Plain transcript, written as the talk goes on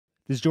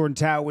This is Jordan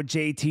Tower with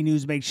JT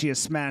News. Make sure you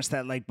smash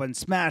that like button,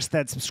 smash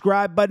that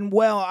subscribe button.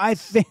 Well, I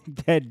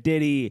think that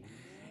Diddy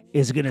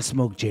is going to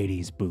smoke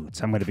JD's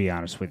boots. I'm going to be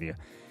honest with you.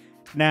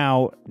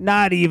 Now,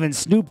 not even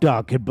Snoop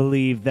Dogg could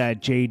believe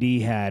that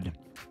JD had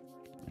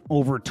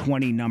over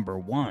 20 number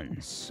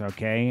ones,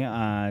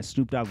 okay?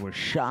 Snoop Dogg was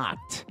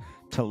shocked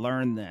to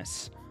learn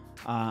this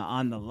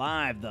on the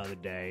live the other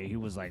day. He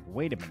was like,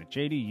 wait a minute,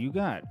 JD, you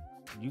got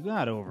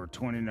over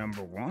 20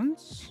 number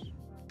ones?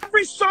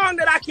 Every song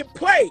that I can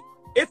play,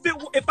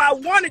 if I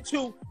wanted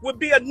to, would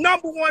be a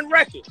number one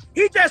record.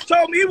 He just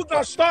told me he was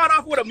going to start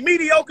off with a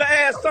mediocre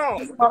ass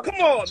song. Come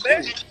on,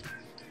 man.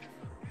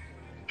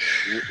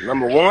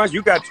 Number ones?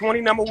 You got 20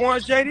 number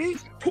ones,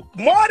 JD?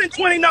 More than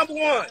 20 number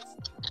ones.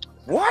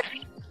 What?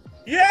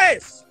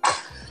 Yes.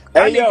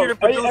 I need you to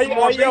produce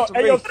more beats.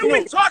 What are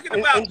we talking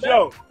about, and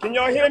Joe, can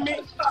y'all hear me?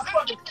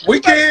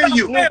 We can hear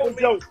you.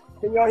 Joe,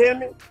 can y'all hear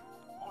me?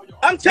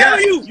 I'm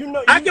telling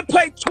you, I can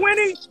play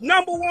 20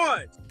 number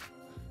ones.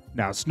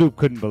 Now, Snoop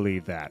couldn't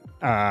believe that.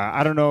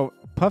 I don't know.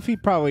 Puffy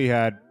probably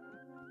had,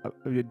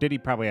 Diddy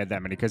probably had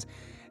that many, because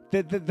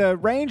the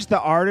range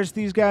the artists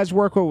these guys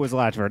work with was a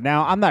lot different.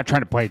 Now, I'm not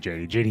trying to play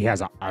JD. JD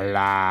has a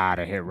lot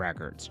of hit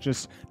records.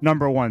 Just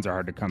number ones are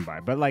hard to come by.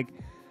 But, like,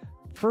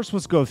 first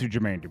let's go through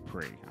Jermaine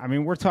Dupri. I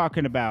mean, we're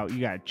talking about,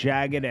 you got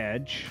Jagged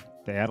Edge.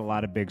 They had a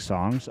lot of big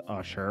songs.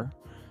 Usher.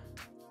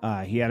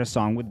 He had a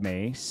song with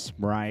Mace,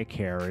 Mariah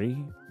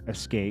Carey,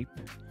 Escape.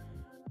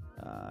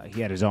 He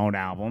had his own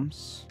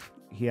albums.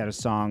 He had a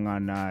song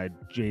on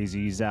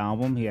Jay-Z's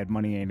album. He had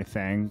Money Ain't a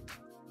Thing,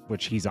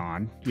 which he's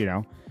on, you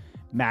know.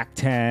 Mac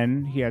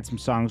 10, he had some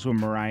songs with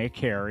Mariah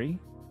Carey.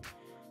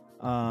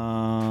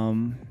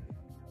 Tamia,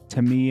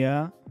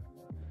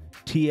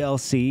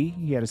 TLC,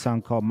 he had a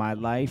song called My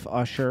Life.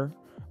 Usher,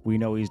 we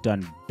know he's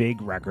done big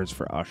records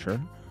for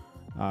Usher.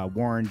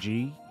 Warren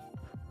G,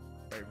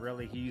 wait,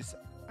 really,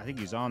 I think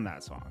he's on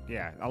that song.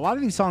 Yeah, a lot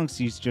of these songs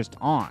he's just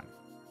on,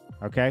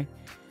 okay?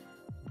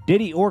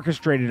 Diddy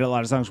orchestrated a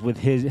lot of songs with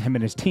him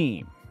and his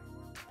team.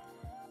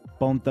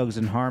 Bone Thugs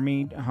and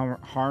Harmony.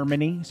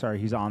 Sorry,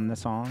 he's on the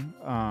song.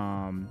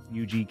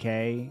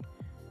 UGK,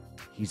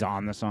 he's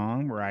on the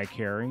song. Mariah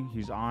Carey,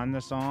 he's on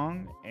the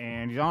song.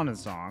 And he's on the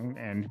song.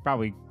 And he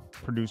probably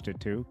produced it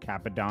too.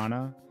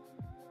 Capadonna.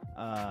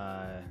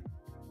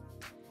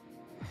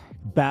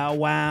 Bow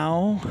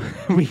Wow.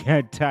 We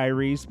had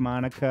Tyrese,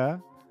 Monica.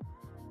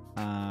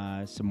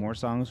 Some more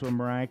songs with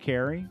Mariah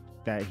Carey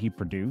that he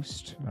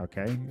produced,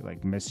 okay,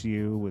 like Miss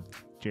You with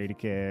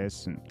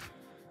Jadakiss and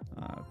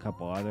a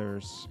couple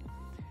others.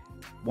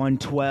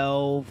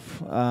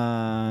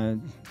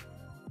 112,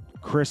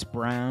 Chris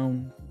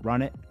Brown,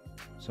 Run It,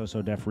 So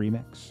Def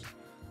remix.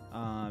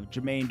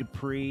 Jermaine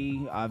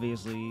Dupri,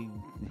 obviously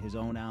his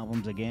own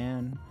albums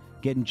again.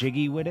 Getting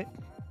Jiggy with It.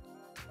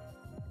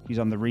 He's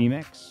on the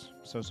remix,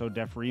 So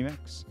Def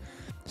remix.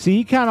 See,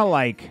 he kind of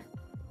like,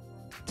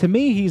 to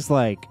me, he's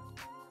like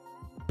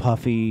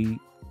Puffy,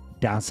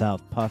 Down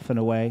South Puff in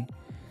a way.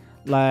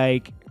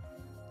 Like,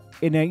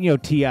 and then, you know,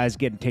 T.I.'s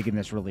taking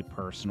this really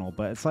personal,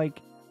 but it's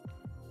like,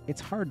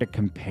 it's hard to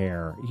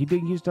compare.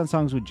 He's done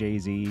songs with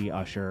Jay-Z,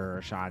 Usher,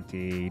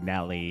 Ashanti,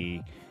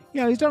 Nelly.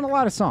 You know, he's done a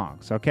lot of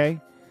songs, okay?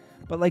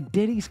 But like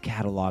Diddy's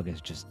catalog is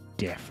just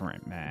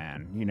different,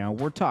 man. You know,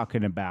 we're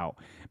talking about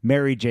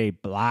Mary J.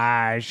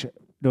 Blige,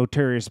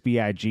 Notorious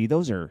B.I.G.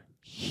 Those are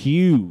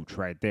huge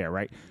right there,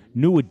 right?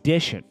 New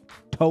Edition,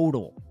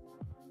 Total,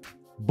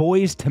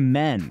 Boys to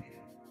Men.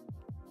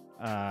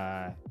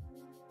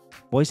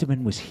 Boys to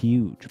Men was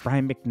huge.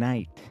 Brian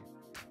McKnight,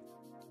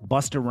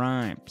 Busta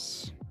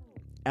Rhymes,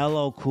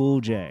 LL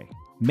Cool J,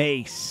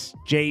 Mace,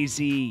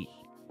 Jay-Z,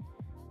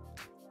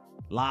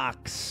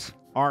 Lox,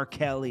 R.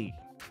 Kelly,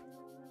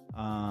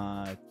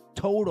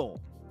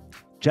 Total,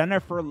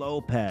 Jennifer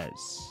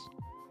Lopez,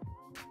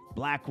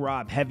 Black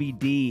Rob, Heavy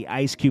D,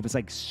 Ice Cube. It's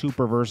like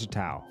super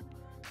versatile.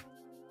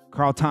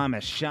 Carl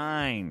Thomas,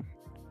 Shine,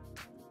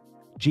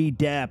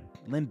 G-Dep,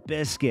 Limp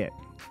Bizkit.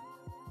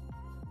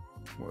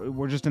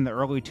 We're just in the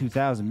early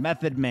 2000s.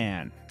 Method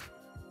Man,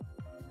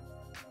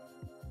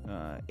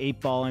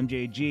 8-Ball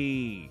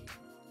MJG,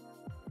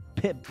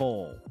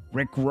 Pitbull,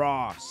 Rick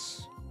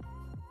Ross,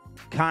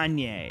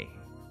 Kanye,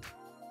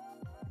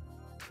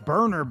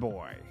 Burner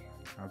Boy,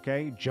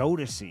 okay,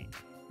 Jodeci.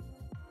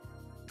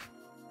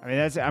 I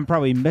mean, I'm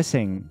probably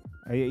missing.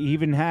 He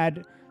even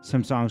had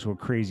some songs with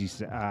Crazy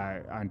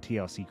on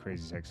TLC,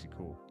 Crazy Sexy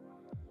Cool.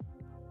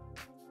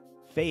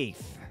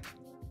 Faith,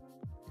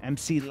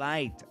 MC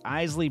Light,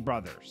 Isley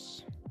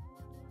Brothers.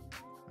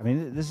 I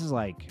mean, this is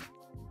like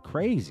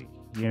crazy,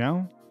 you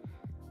know?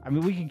 I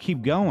mean, we can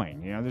keep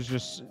going. You know,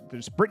 there's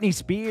Britney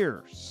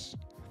Spears.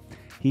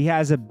 He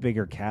has a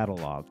bigger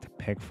catalog to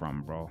pick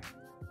from, bro.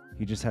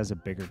 He just has a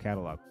bigger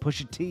catalog.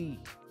 Pusha T.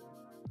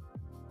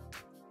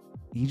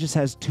 He just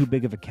has too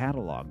big of a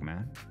catalog,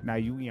 man. Now,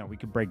 you know, we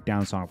could break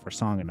down song for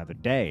song another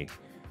day.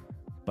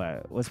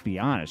 But let's be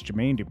honest,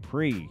 Jermaine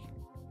Dupri,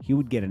 he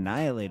would get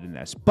annihilated in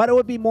this. But it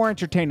would be more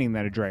entertaining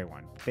than a Dre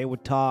one. They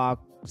would talk,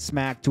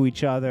 smack to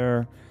each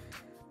other.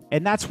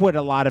 And that's what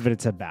a lot of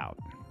it's about,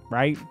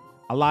 right?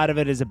 A lot of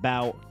it is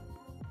about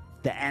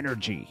the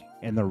energy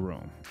in the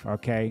room,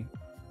 okay?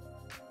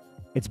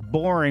 It's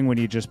boring when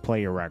you just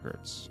play your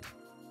records.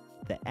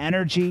 The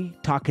energy,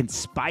 talking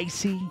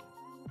spicy,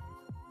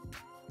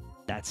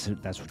 that's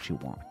what you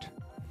want.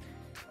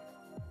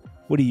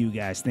 What do you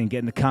guys think? Get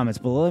in the comments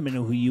below. Let me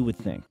know who you would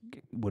think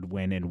would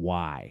win and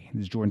why.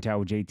 This is Jordan Tower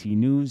with JT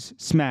News.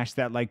 Smash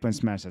that like button,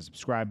 smash that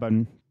subscribe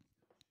button.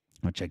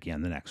 I'll check you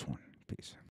on the next one. Peace.